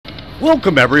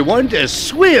Welcome everyone to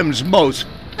Swim's most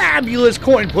fabulous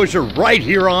coin pusher right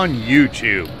here on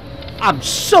YouTube. I'm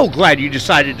so glad you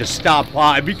decided to stop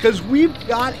by because we've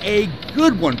got a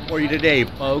good one for you today,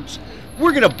 folks.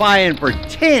 We're going to buy in for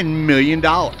 $10 million.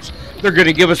 They're going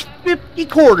to give us 50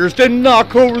 quarters to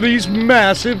knock over these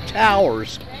massive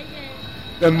towers.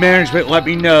 The management let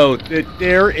me know that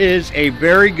there is a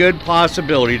very good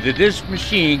possibility that this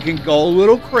machine can go a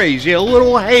little crazy, a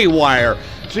little haywire.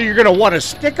 So you're going to want to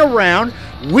stick around,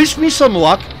 wish me some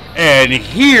luck, and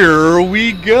here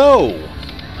we go.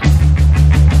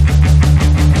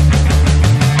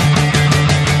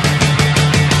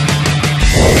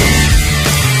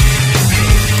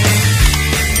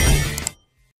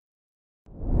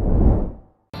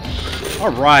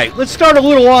 All right, let's start a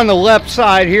little on the left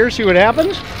side here, see what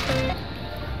happens.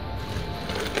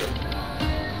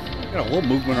 Got a little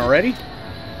movement already.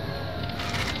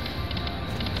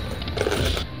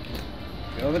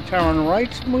 The other tower on the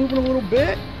right's moving a little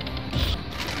bit.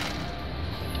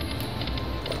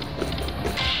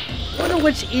 Wonder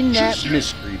what's in that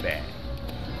mystery bag.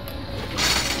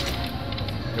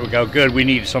 Here we go, good, we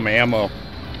need some ammo.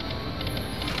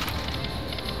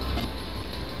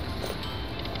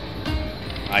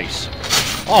 Nice.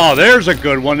 Oh, there's a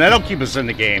good one. That'll keep us in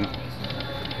the game.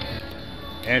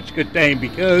 And it's a good thing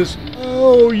because,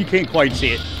 oh, you can't quite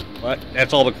see it. But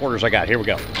that's all the quarters I got. Here we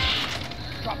go.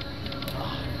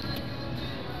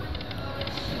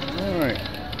 Alright.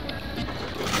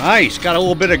 Nice. Got a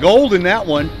little bit of gold in that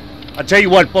one. I'll tell you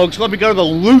what, folks. Let me go to the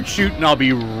loot chute and I'll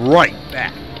be right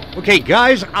back. Okay,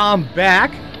 guys, I'm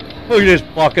back. Look at this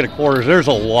bucket of quarters. There's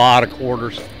a lot of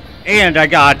quarters. And I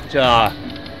got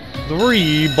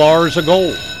 3 bars of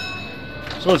gold.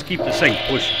 So let's keep this thing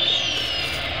pushing.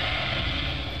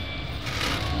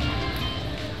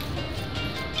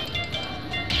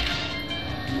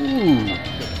 Ooh,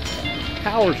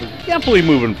 towers are definitely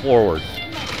moving forward.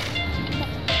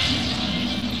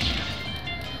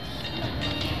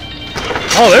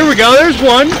 Oh, there we go. There's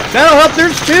one. That'll help.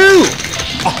 There's 2.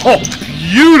 Oh,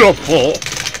 beautiful.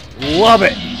 Love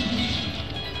it.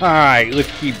 All right,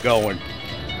 let's keep going.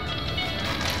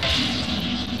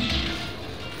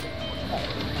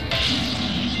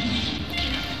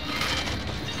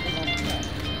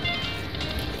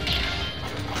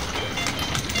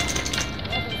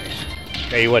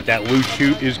 Tell you what, that loot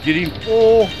chute is getting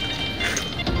full.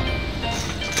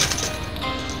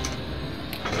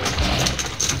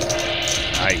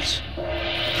 Nice.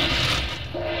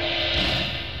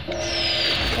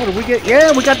 What did we get?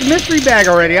 Yeah, we got the mystery bag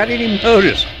already. I didn't even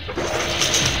notice.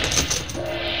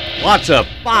 Lots of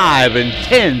 $5,000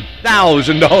 and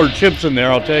 $10,000 chips in there,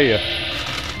 I'll tell you.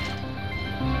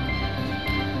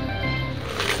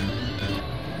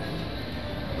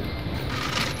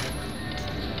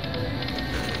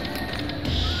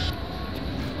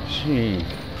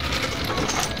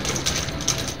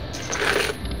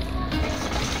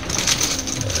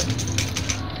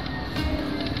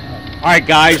 Alright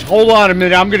guys, hold on a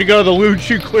minute. I'm going to go to the loot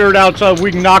chute, clear it out so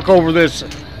we can knock over this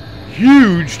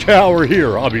huge tower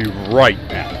here. I'll be right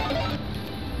back.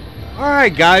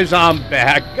 Alright guys, I'm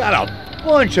back. Got a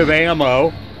bunch of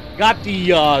ammo. Got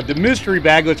the mystery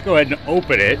bag. Let's go ahead and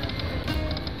open it.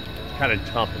 Kind of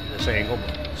tough at this angle,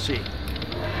 but let's see.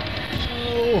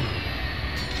 Oh.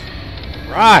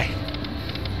 Right.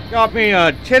 Got me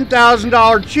a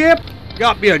 $10,000 chip.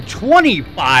 Got me a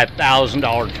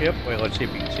 $25,000 chip. Wait, let's see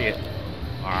if you can see it.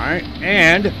 Alright,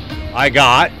 and I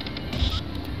got,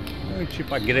 let's see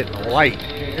if I can get it in the light.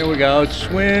 Here we go,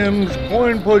 Swim's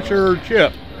coin pusher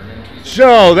chip.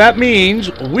 So that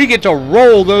means we get to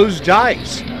roll those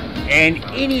dice. And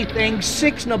anything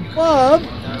 6 and above,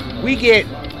 we get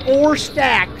 4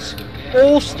 stacks,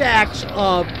 full stacks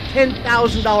of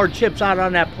 $10,000 chips out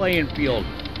on that playing field.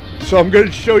 So I'm going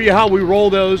to show you how we roll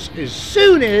those as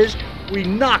soon as we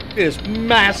knock this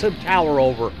massive tower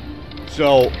over.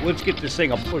 So let's get this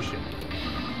thing a pushing.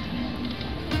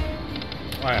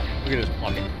 All right, look at this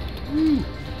bucket. Woo.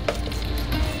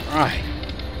 All right.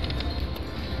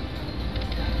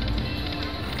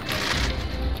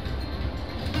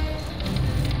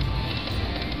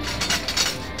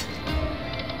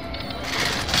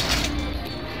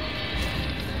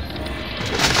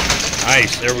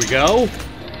 Nice, there we go.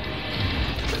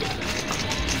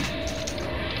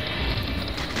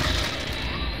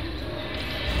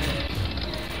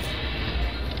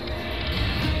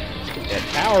 That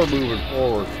tower moving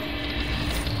forward.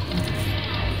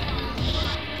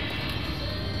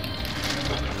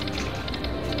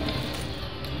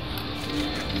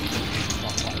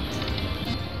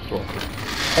 Throw a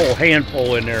whole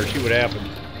handful in there, see what happens.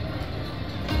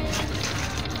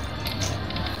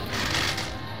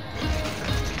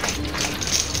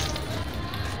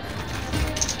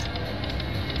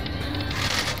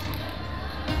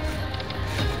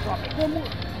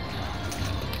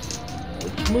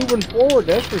 moving forward,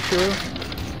 that's for sure.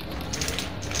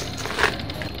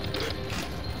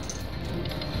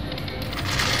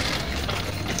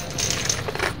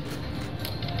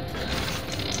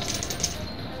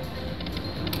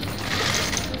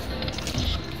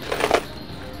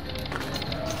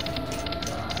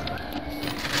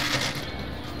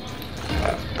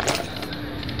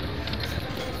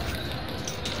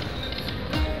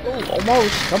 Oh,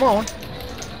 almost. Come on.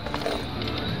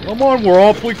 Come on, we're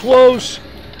awfully close.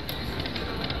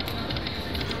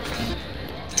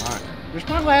 Alright, here's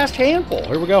my last handful.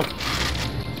 Here we go.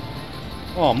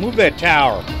 Oh, move that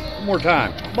tower. One more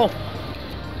time. Come on.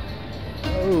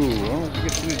 Oh, I don't think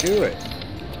it's going to do it.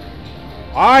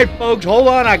 Alright, folks, hold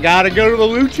on. I got to go to the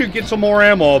loot chute, get some more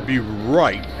ammo. I'll be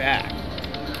right back.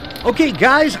 Okay,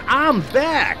 guys, I'm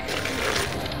back.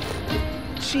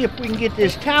 Let's see if we can get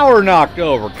this tower knocked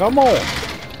over. Come on.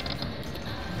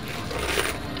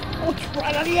 Oh, it's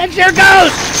right on the edge. There it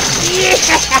goes!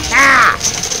 Yeah!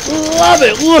 Love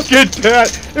it. Look at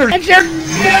that. There it goes!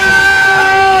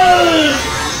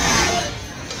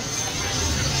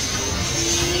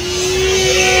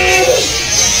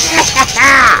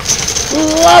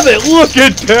 Love it. Look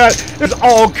at that. There's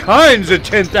all kinds of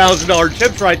 $10,000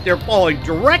 chips right there falling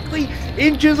directly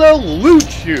into the loot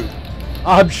chute.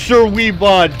 I'm sure we've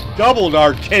doubled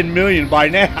our 10 million by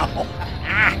now.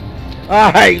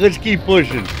 All right, let's keep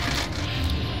pushing.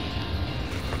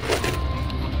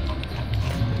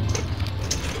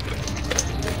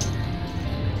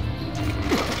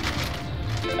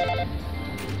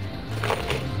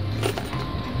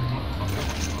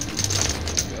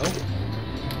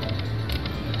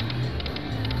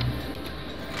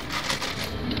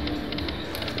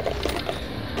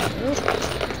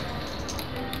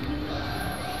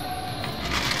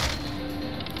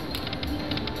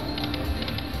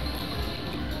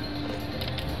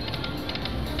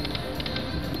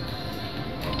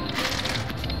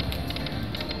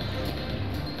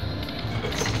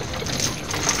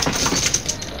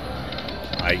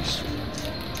 Nice.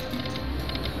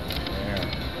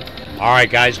 All right,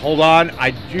 guys, hold on.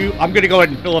 I'm gonna go ahead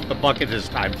and fill up the bucket this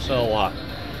time. So,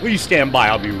 please stand by.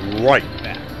 I'll be right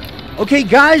back. Okay,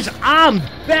 guys, I'm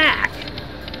back.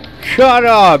 Got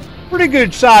a pretty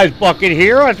good sized bucket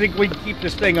here. I think we can keep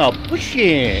this thing up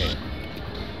pushing.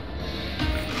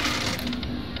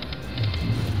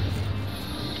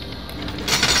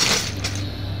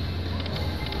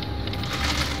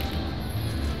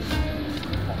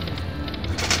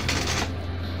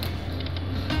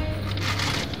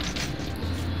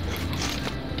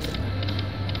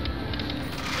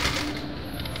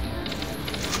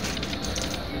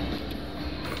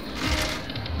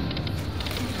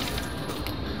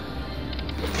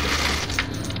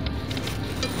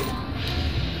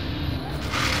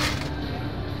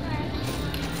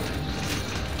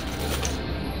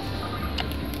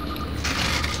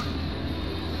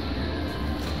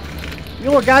 You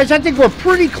know what, guys? I think we're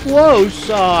pretty close.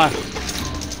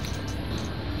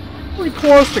 Pretty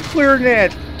close to clearing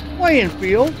that playing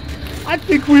field. I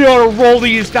think we ought to roll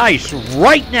these dice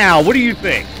right now. What do you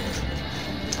think?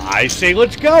 I say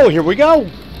let's go. Here we go.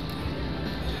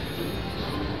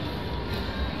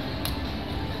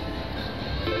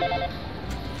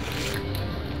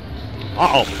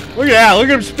 Uh-oh. Look at that. Look at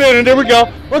them spinning. There we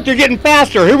go. Look, they're getting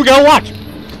faster. Here we go. Watch.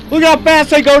 Look how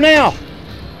fast they go now.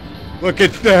 Look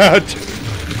at that.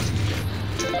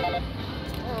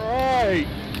 All right.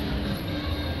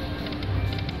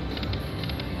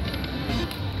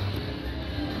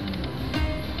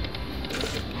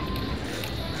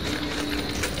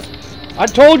 I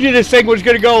told you this thing was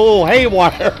going to go a little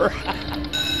haywire.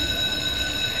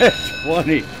 That's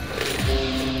funny.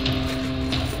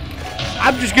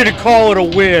 I'm just going to call it a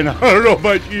win. I don't know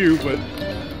about you, but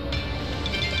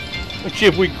let's see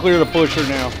if we can clear the pusher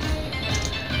now.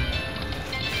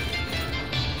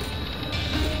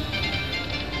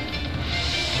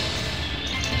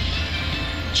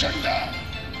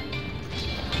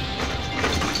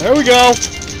 There we go.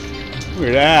 Look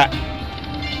at that.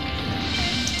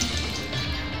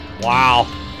 Wow.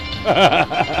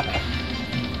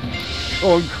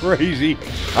 Going crazy.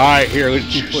 All right, here, let's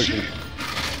keep pushing.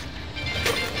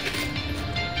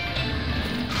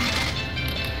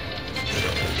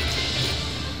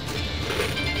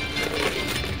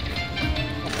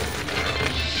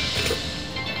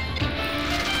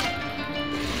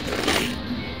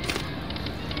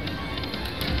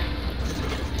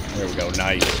 There we go,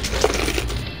 nice.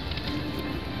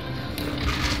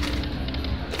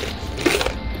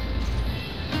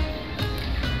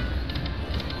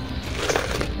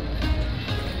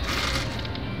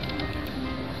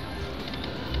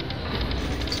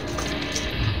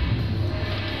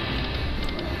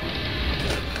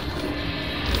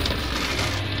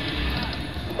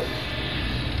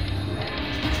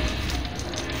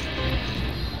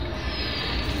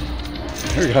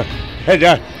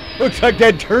 And, looks like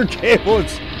that turntable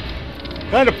is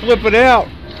kind of flipping out.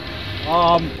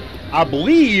 I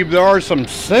believe there are some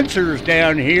sensors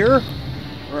down here,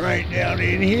 right down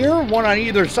in here, one on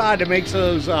either side that makes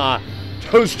those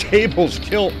tables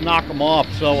tilt, knock them off.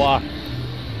 So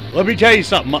let me tell you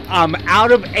something. I'm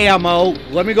out of ammo.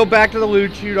 Let me go back to the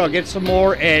loot chute. I'll get some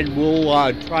more, and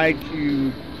we'll try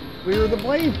to clear the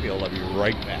playing field. I'll be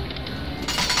right back.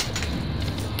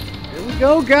 Here we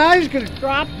go, guys. Gonna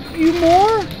drop a few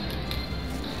more.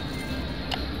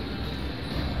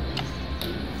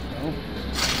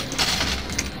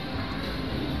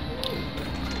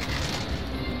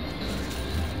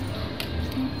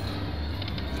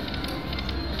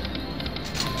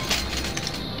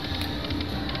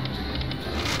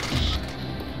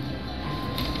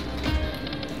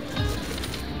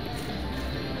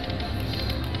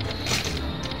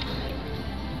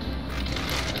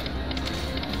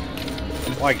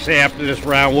 Like I say, after this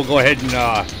round, we'll go ahead and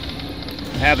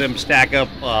have them stack up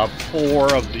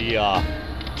 4 of the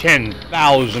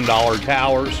 $10,000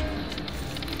 towers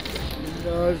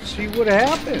and see what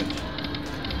happens.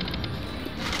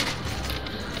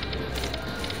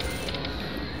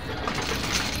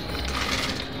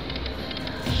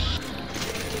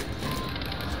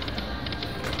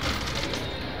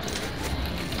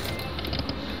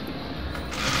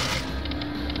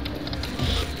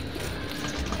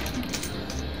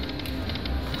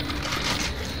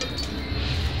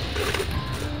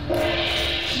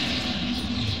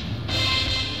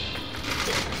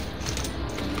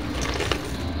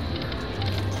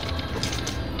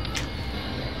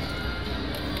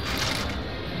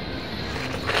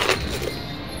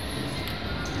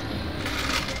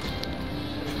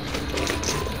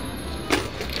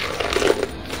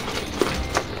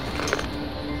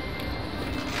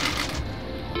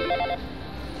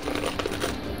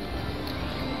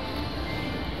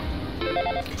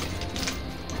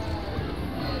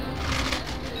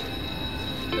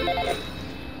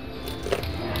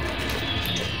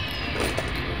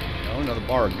 Another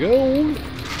bar of gold.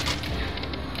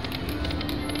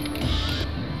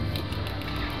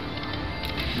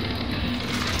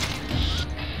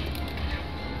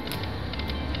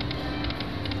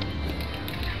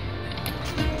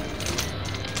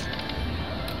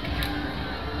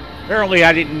 Apparently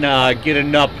I didn't get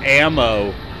enough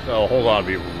ammo, so hold on, I'll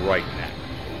be right back.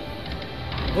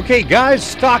 Okay guys,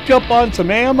 stocked up on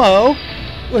some ammo.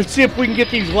 Let's see if we can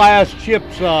get these last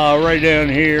chips right down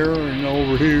here and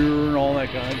over here and all that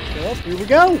kind of stuff. Here we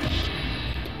go.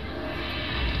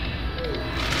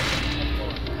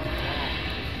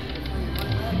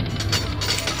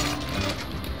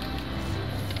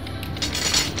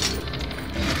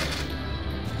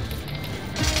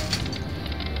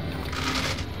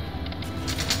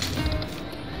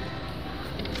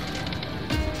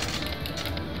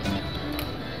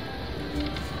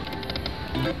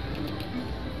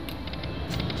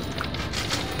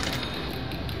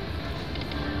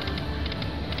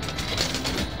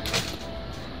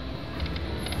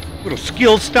 Little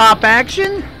skill stop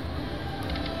action.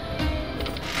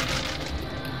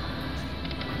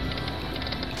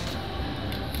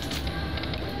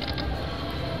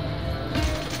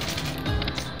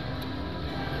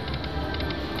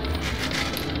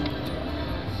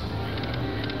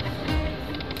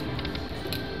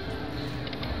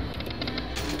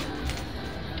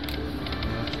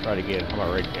 Let's try to get it. How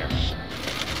about right there?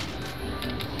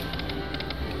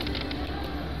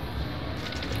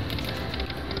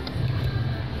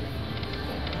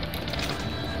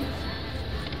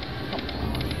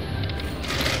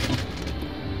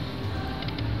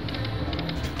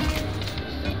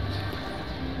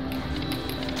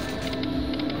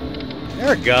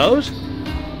 There it goes.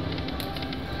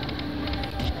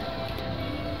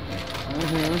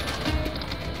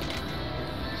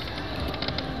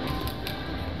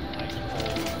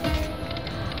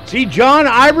 See, John,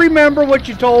 I remember what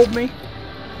you told me.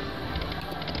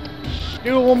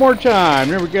 Do it one more time.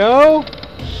 There we go.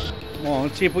 Come on,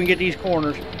 let's see if we can get these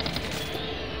corners.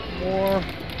 More.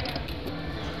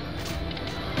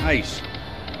 Nice.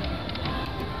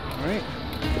 All right.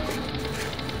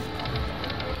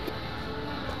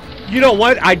 You know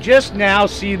what? I just now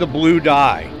see the blue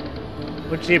dye.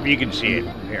 Let's see if you can see it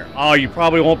from here. Oh, you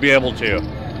probably won't be able to.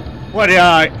 But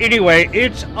anyway,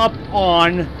 it's up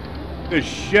on the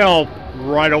shelf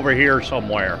right over here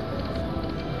somewhere.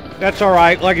 That's all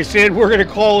right. Like I said, we're going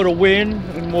to call it a win,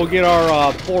 and we'll get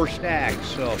our 4 stacks.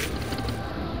 So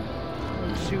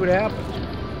let's see what happens.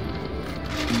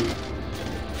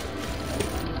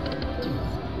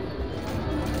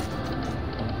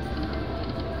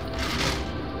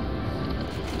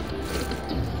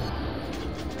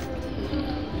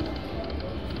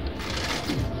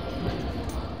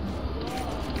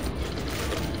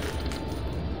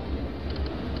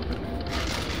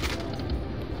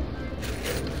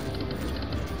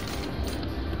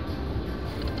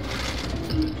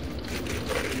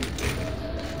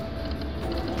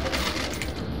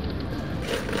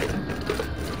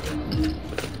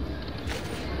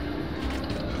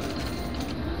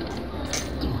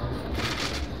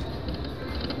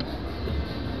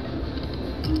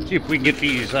 See if we can get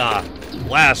these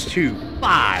last two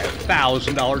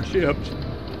 $5,000 chips.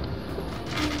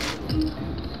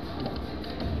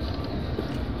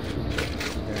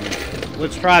 Okay.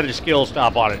 Let's try the skill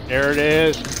stop on it. There it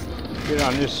is. Get it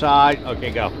on this side.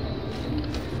 Okay, go.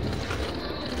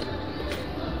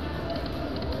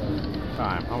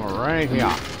 Time. I'm right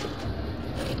here.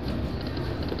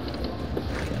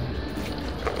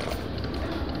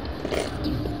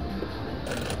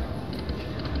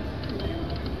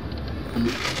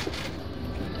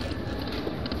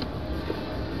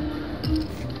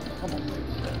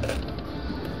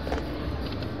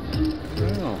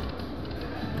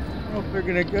 They're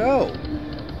gonna go.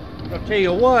 I'll tell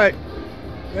you what,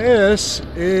 this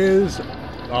is the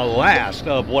last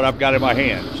of what I've got in my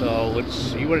hand. So let's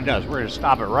see what it does. We're gonna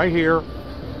stop it right here.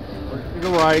 Work to the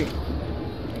right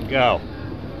and go.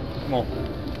 Come on.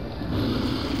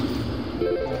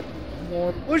 Come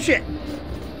on. Push it.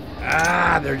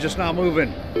 Ah, they're just not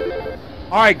moving.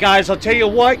 All right, guys, I'll tell you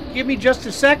what. Give me just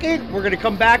a second. We're gonna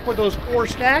come back with those 4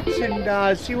 stacks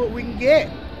and see what we can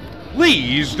get.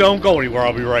 Please don't go anywhere.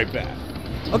 I'll be right back.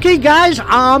 Okay, guys,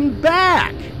 I'm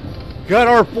back. Got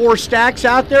our 4 stacks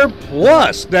out there,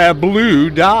 plus that blue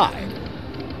die.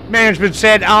 Management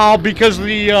said, oh, because of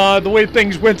the way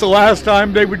things went the last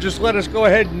time, they would just let us go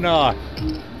ahead and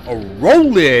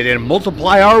roll it and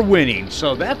multiply our winnings.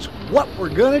 So that's what we're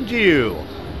gonna do.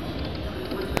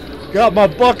 Got my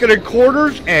bucket of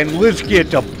quarters, and let's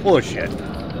get to pushing.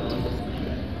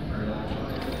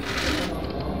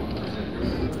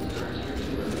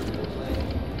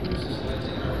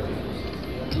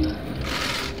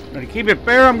 To keep it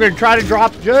fair, I'm going to try to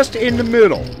drop just in the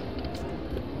middle.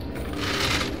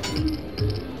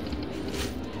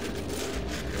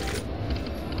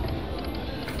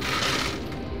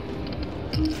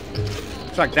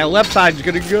 Looks like that left side's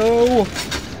going to go.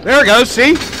 There it goes,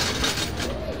 see?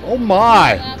 Oh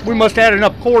my, we must have had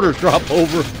enough quarters drop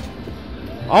over.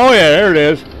 Oh yeah, there it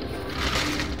is.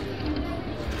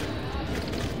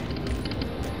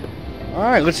 All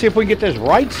right, let's see if we can get this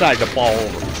right side to fall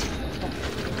over.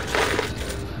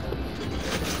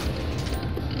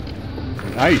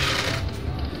 Nice.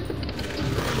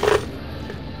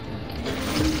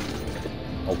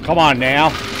 Oh, come on now.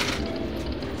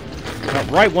 That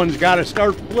right one's got to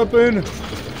start flipping.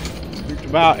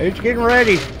 It's getting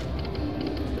ready.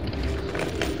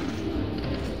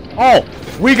 Oh,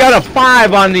 we got a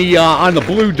 5 on the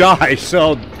blue die,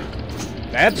 so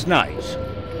that's nice.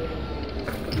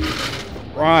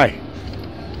 Right.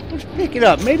 Let's pick it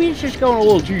up. Maybe it's just going a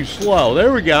little too slow.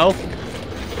 There we go.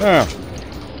 Come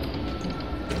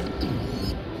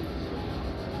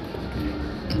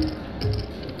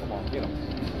on, get him.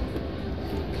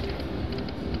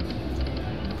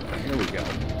 Here we go.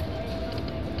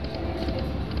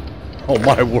 Oh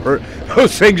my word.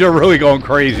 Those things are really going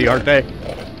crazy, aren't they?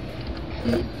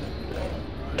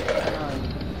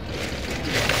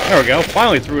 There we go.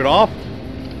 Finally threw it off.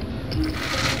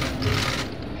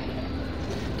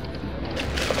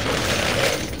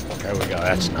 There we go.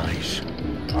 That's nice.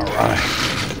 All right.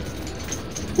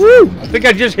 Woo! I think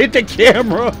I just hit the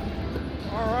camera.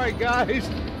 All right, guys.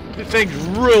 This thing's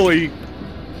really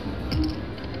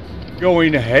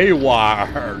going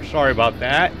haywire. Sorry about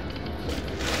that. All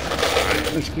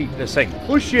right, let's keep this thing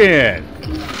pushing.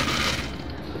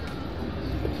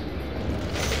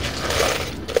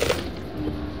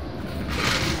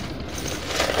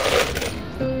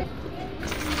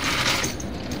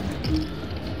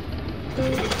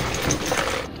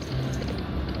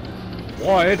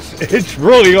 Boy, it's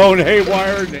really going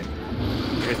haywire, isn't it?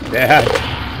 Look at that.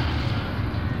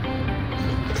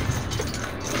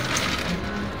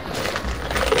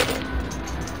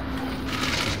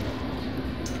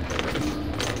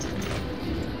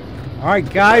 All right,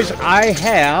 guys, I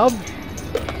have,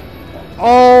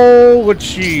 let's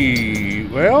see.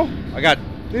 Well, I got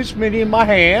this many in my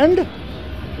hand.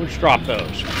 Let's drop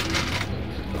those.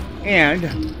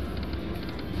 And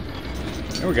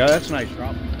there we go. That's a nice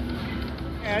drop.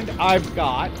 And I've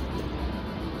got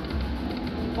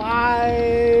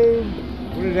 5,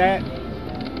 what is that?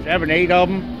 7, 8 of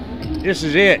them. This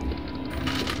is it.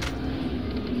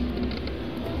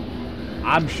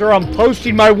 I'm sure I'm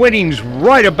posting my winnings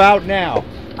right about now.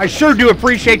 I sure do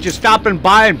appreciate you stopping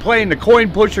by and playing the coin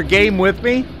pusher game with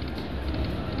me.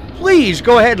 Please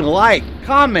go ahead and like,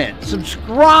 comment,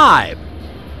 subscribe,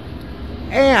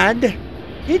 and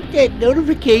hit that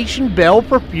notification bell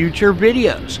for future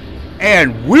videos.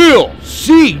 And we'll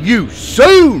see you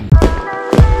soon!